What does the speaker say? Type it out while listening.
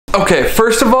Okay,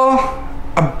 first of all,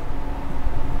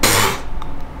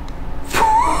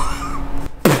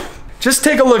 just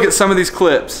take a look at some of these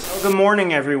clips. Well, good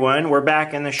morning, everyone. We're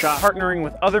back in the shop, partnering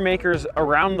with other makers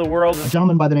around the world. A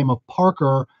gentleman by the name of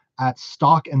Parker at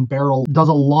Stock and Barrel does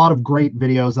a lot of great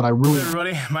videos that I really... Hey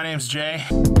everybody, my name's Jay.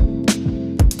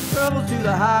 Trouble to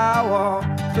the high wall.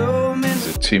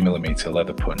 It's a 2mm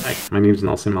leather punch. My name's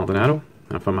Nelson Maldonado.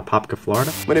 I'm from Apopka,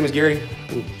 Florida. My name is Gary.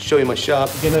 I'll show you my shop.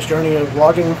 In this journey of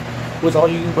vlogging with all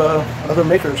you other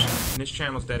makers. This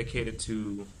channel is dedicated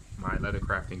to my leather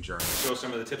crafting journey. Show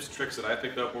some of the tips and tricks that I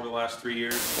picked up over the last 3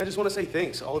 years. I just want to say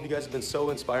thanks. All of you guys have been so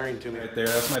inspiring to me. Right there,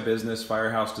 that's my business,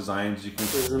 Firehouse Designs. You can.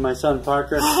 This is my son,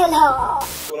 Parker. Hello!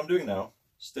 What I'm doing now,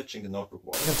 stitching the notebook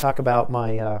wall. I'm going to talk about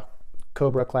my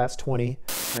Cobra Class 20.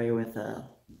 Are you with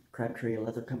Crabtree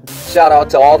Leather Company? Shout out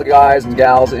to all the guys and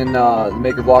gals in the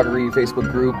Maker Vloggery Facebook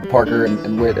group, Parker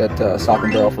and Whit at Stock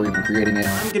and Barrel for even creating it.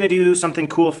 I'm gonna do something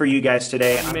cool for you guys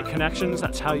today. You make connections,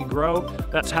 that's how you grow,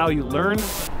 that's how you learn.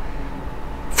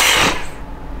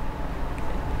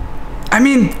 I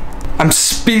mean, I'm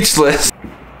speechless.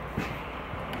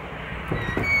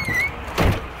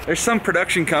 There's some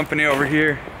production company over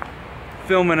here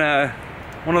filming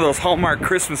one of those Hallmark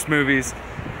Christmas movies.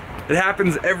 It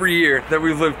happens every year that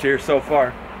we've lived here so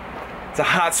far. It's a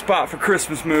hot spot for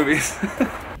Christmas movies.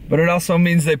 But it also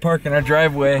means they park in our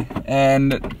driveway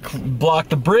and block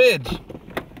the bridge.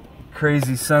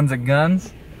 Crazy sons of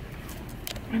guns.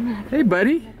 Hey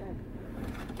buddy.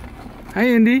 Hi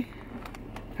Indy.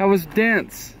 How was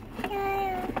dance?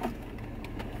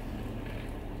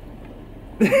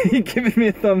 You giving me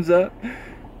a thumbs up?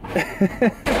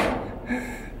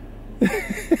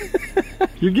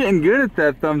 You're getting good at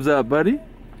that thumbs up, buddy.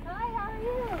 Hi, how are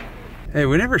you? Hey,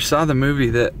 we never saw the movie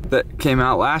that came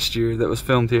out last year that was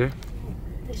filmed here.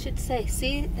 They should say,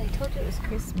 see, I told you it was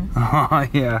Christmas. Oh,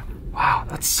 yeah. Wow,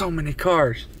 that's so many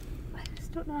cars. I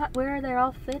just don't know where they're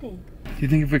all fitting. Do you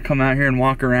think if we come out here and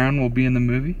walk around, we'll be in the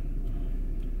movie?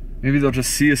 Maybe they'll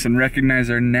just see us and recognize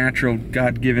our natural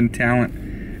God-given talent,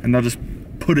 and they'll just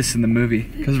put us in the movie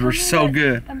because we're so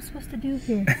good. I'm supposed to do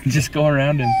here. Just go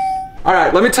around and... All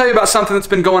right, let me tell you about something that's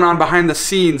been going on behind the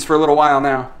scenes for a little while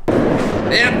now.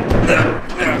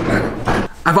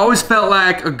 I've always felt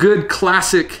like a good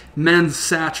classic men's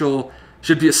satchel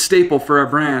should be a staple for our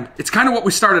brand. It's kind of what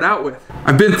we started out with.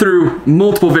 I've been through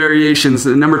multiple variations,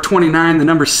 the number 29, the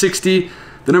number 60,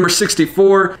 the number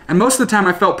 64, and most of the time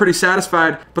I felt pretty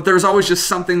satisfied, but there was always just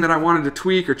something that I wanted to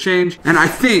tweak or change. And I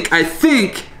think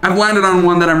I've landed on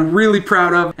one that I'm really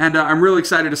proud of, and I'm really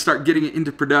excited to start getting it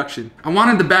into production. I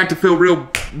wanted the bag to feel real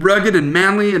rugged and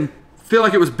manly and feel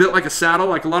like it was built like a saddle,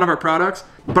 like a lot of our products,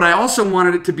 but I also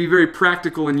wanted it to be very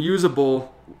practical and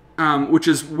usable, which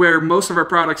is where most of our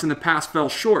products in the past fell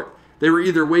short. They were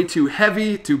either way too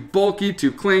heavy, too bulky,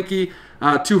 too clanky,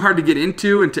 too hard to get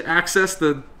into and to access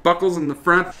the buckles in the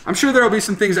front. I'm sure there'll be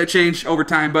some things I change over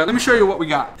time, but let me show you what we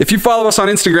got. If you follow us on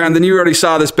Instagram, then you already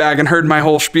saw this bag and heard my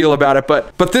whole spiel about it,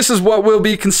 but this is what will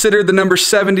be considered the number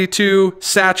 72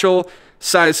 satchel,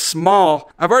 size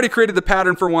small. I've already created the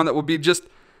pattern for one that will be just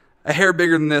a hair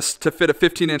bigger than this to fit a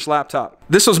 15-inch laptop.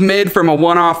 This was made from a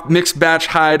one-off mixed batch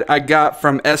hide I got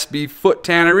from SB Foot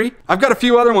Tannery. I've got a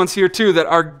few other ones here too that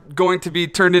are going to be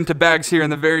turned into bags here in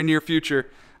the very near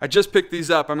future. I just picked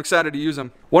these up. I'm excited to use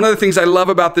them. One of the things I love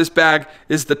about this bag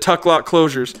is the tuck lock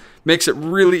closures. Makes it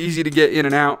really easy to get in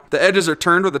and out. The edges are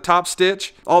turned with a top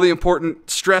stitch. All the important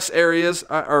stress areas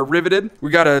are riveted. We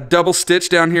got a double stitch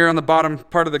down here on the bottom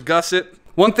part of the gusset.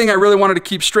 One thing I really wanted to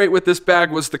keep straight with this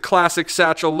bag was the classic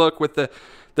satchel look with the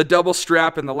double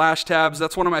strap and the lash tabs.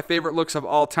 That's one of my favorite looks of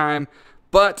all time,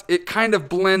 but it kind of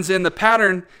blends in the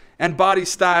pattern and body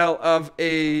style of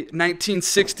a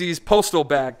 1960s postal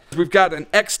bag. We've got an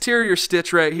exterior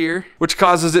stitch right here, which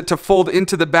causes it to fold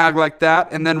into the bag like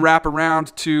that and then wrap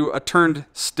around to a turned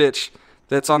stitch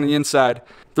that's on the inside.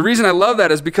 The reason I love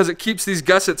that is because it keeps these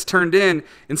gussets turned in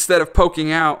instead of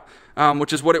poking out,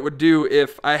 which is what it would do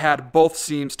if I had both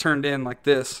seams turned in like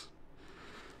this.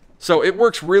 So it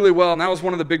works really well, and that was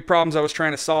one of the big problems I was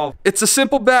trying to solve. It's a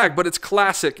simple bag, but it's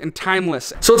classic and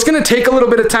timeless. So it's gonna take a little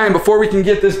bit of time before we can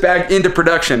get this bag into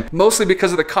production, mostly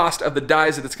because of the cost of the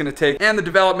dyes that it's gonna take, and the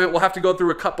development. We'll have to go through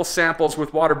a couple samples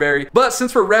with Waterbury. But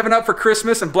since we're revving up for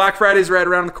Christmas and Black Friday's right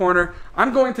around the corner,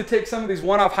 I'm going to take some of these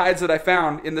one-off hides that I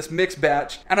found in this mix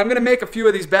batch, and I'm gonna make a few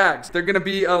of these bags. They're gonna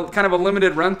be kind of a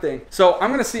limited run thing. So I'm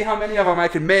gonna see how many of them I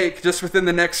can make just within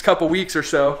the next couple weeks or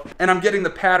so. And I'm getting the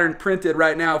pattern printed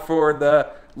right now for the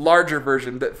larger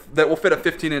version that will fit a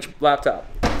 15-inch laptop.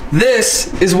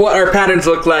 This is what our patterns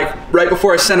look like right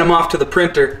before I send them off to the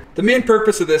printer. The main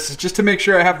purpose of this is just to make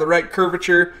sure I have the right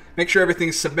curvature make sure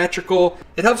everything's symmetrical.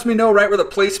 It helps me know right where the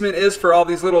placement is for all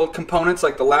these little components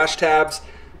like the lash tabs,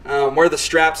 where the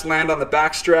straps land on the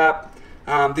back strap.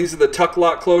 These are the tuck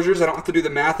lock closures. I don't have to do the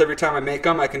math every time I make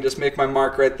them. I can just make my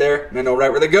mark right there and I know right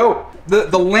where they go.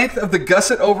 The length of the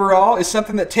gusset overall is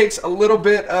something that takes a little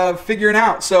bit of figuring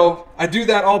out. So I do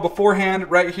that all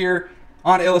beforehand right here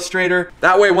on Illustrator.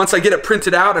 That way, once I get it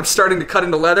printed out, I'm starting to cut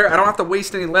into leather. I don't have to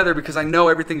waste any leather because I know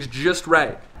everything's just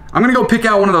right. I'm gonna go pick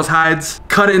out one of those hides,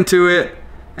 cut into it,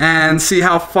 and see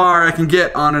how far I can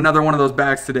get on another one of those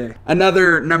bags today.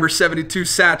 Another number 72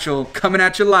 satchel coming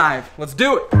at you live. Let's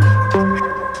do it.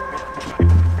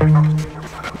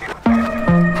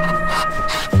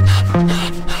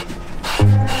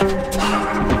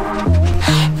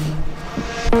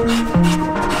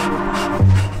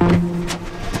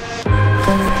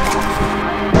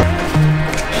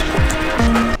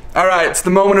 All right, it's the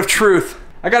moment of truth.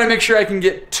 I gotta make sure I can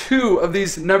get 2 of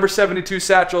these number 72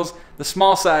 satchels, the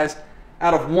small size,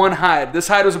 out of one hide. This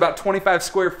hide was about 25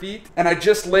 square feet, and I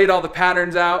just laid all the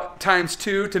patterns out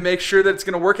 ×2 to make sure that it's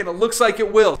gonna work, and it looks like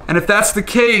it will. And if that's the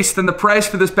case, then the price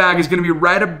for this bag is gonna be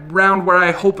right around where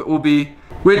I hope it will be,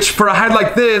 which for a hide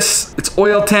like this, it's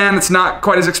oil tan, it's not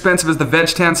quite as expensive as the veg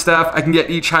tan stuff. I can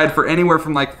get each hide for anywhere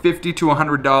from like $50 to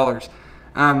 $100.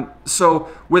 So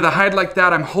with a hide like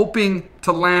that, I'm hoping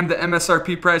to land the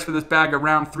MSRP price for this bag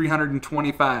around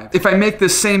 $325. If I make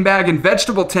this same bag in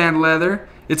vegetable tan leather,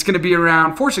 it's gonna be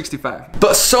around $465.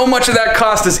 But so much of that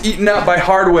cost is eaten up by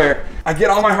hardware. I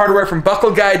get all my hardware from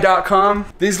buckleguide.com.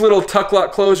 These little tuck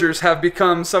lock closures have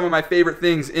become some of my favorite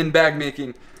things in bag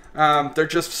making. They're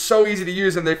just so easy to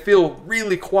use and they feel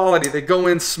really quality. They go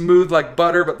in smooth like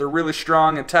butter, but they're really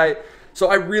strong and tight. So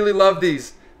I really love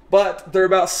these. But they're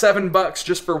about $7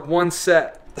 just for one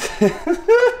set.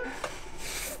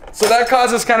 So that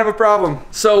causes kind of a problem.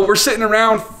 So we're sitting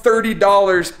around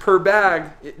 $30 per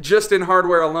bag just in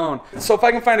hardware alone. So if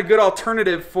I can find a good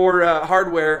alternative for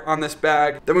hardware on this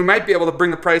bag, then we might be able to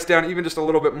bring the price down even just a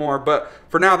little bit more. But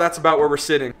for now, that's about where we're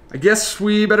sitting. I guess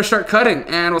we better start cutting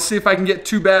and we'll see if I can get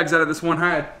 2 bags out of this one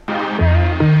hide.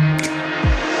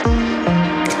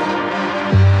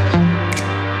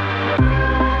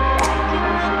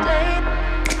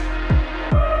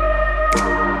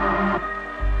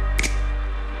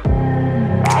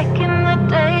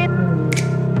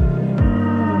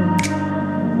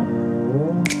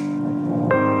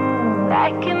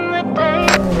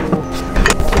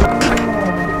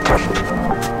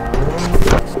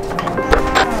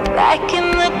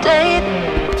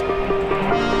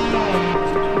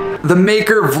 The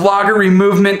maker vloggery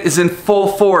movement is in full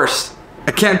force.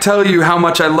 I can't tell you how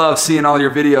much I love seeing all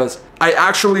your videos. I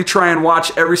actually try and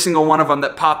watch every single one of them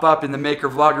that pop up in the Maker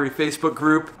Vloggery Facebook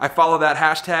group. I follow that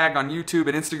hashtag on YouTube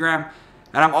and Instagram,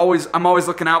 and I'm always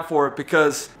looking out for it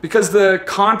because the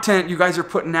content you guys are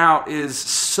putting out is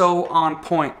so on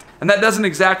point. And that doesn't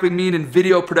exactly mean in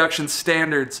video production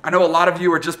standards. I know a lot of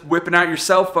you are just whipping out your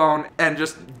cell phone and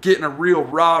just getting a real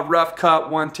raw, rough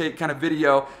cut, one take kind of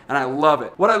video, and I love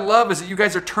it. What I love is that you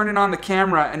guys are turning on the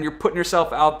camera and you're putting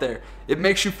yourself out there. It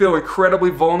makes you feel incredibly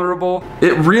vulnerable.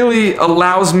 It really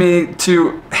allows me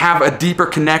to have a deeper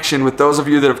connection with those of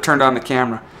you that have turned on the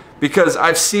camera. Because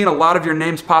I've seen a lot of your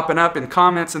names popping up in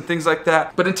comments and things like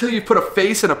that, but until you put a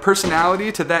face and a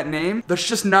personality to that name, there's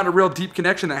just not a real deep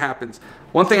connection that happens.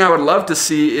 One thing I would love to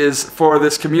see is for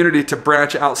this community to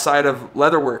branch outside of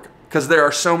leatherwork, because there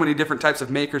are so many different types of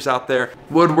makers out there.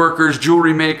 Woodworkers,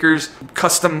 jewelry makers,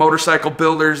 custom motorcycle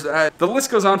builders, the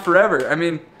list goes on forever. I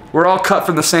mean, we're all cut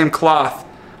from the same cloth.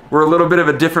 We're a little bit of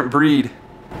a different breed.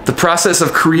 The process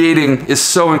of creating is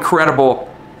so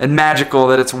incredible and magical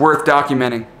that it's worth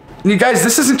documenting. And you guys,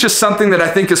 this isn't just something that I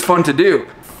think is fun to do.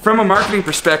 From a marketing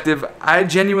perspective, I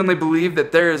genuinely believe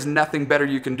that there is nothing better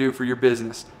you can do for your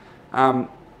business. And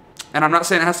I'm not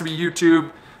saying it has to be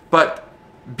YouTube, but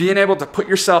being able to put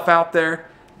yourself out there,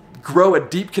 grow a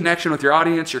deep connection with your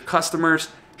audience, your customers,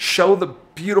 show the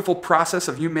beautiful process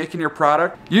of you making your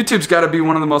product. YouTube's got to be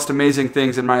one of the most amazing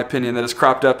things, in my opinion, that has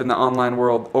cropped up in the online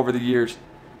world over the years.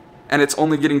 And it's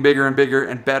only getting bigger and bigger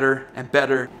and better and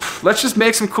better. Let's just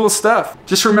make some cool stuff.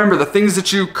 Just remember, the things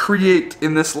that you create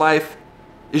in this life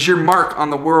is your mark on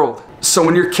the world. So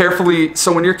when you're carefully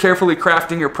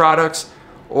crafting your products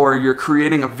or you're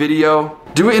creating a video,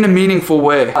 do it in a meaningful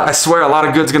way. I swear a lot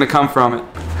of good's gonna come from it.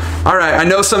 All right, I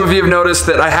know some of you have noticed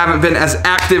that I haven't been as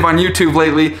active on YouTube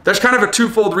lately. There's kind of a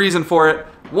twofold reason for it.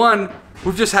 One,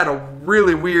 we've just had a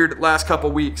really weird last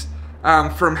couple weeks.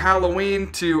 From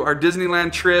Halloween to our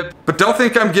Disneyland trip. But don't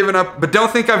think I've given up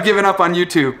on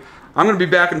YouTube. I'm gonna be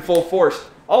back in full force.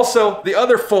 Also, the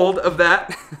other fold of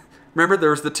that, remember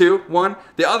there was the two? One,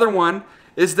 the other one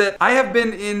is that I have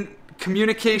been in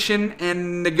communication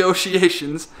and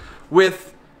negotiations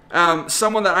with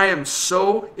someone that I am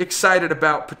so excited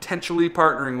about potentially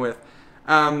partnering with.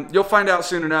 You'll find out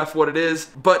soon enough what it is,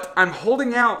 but I'm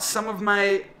holding out some of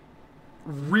my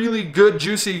really good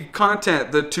juicy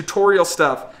content, the tutorial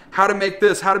stuff, how to make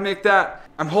this, how to make that.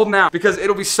 I'm holding out because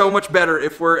it'll be so much better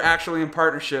if we're actually in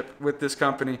partnership with this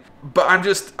company. But I'm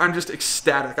just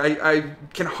ecstatic. I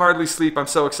can hardly sleep. I'm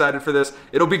so excited for this.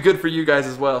 It'll be good for you guys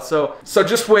as well. So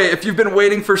just wait. If you've been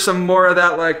waiting for some more of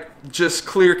that, like just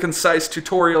clear, concise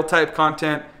tutorial type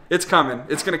content, it's coming.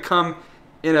 It's gonna come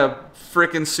in a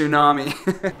freaking tsunami.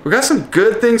 We got some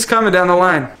good things coming down the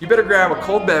line. You better grab a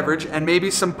cold beverage and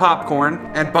maybe some popcorn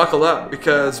and buckle up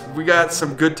because we got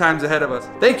some good times ahead of us.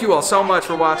 Thank you all so much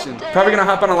for watching. Probably gonna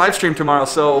hop on a live stream tomorrow,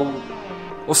 so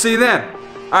we'll see you then.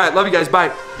 All right, love you guys,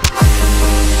 bye.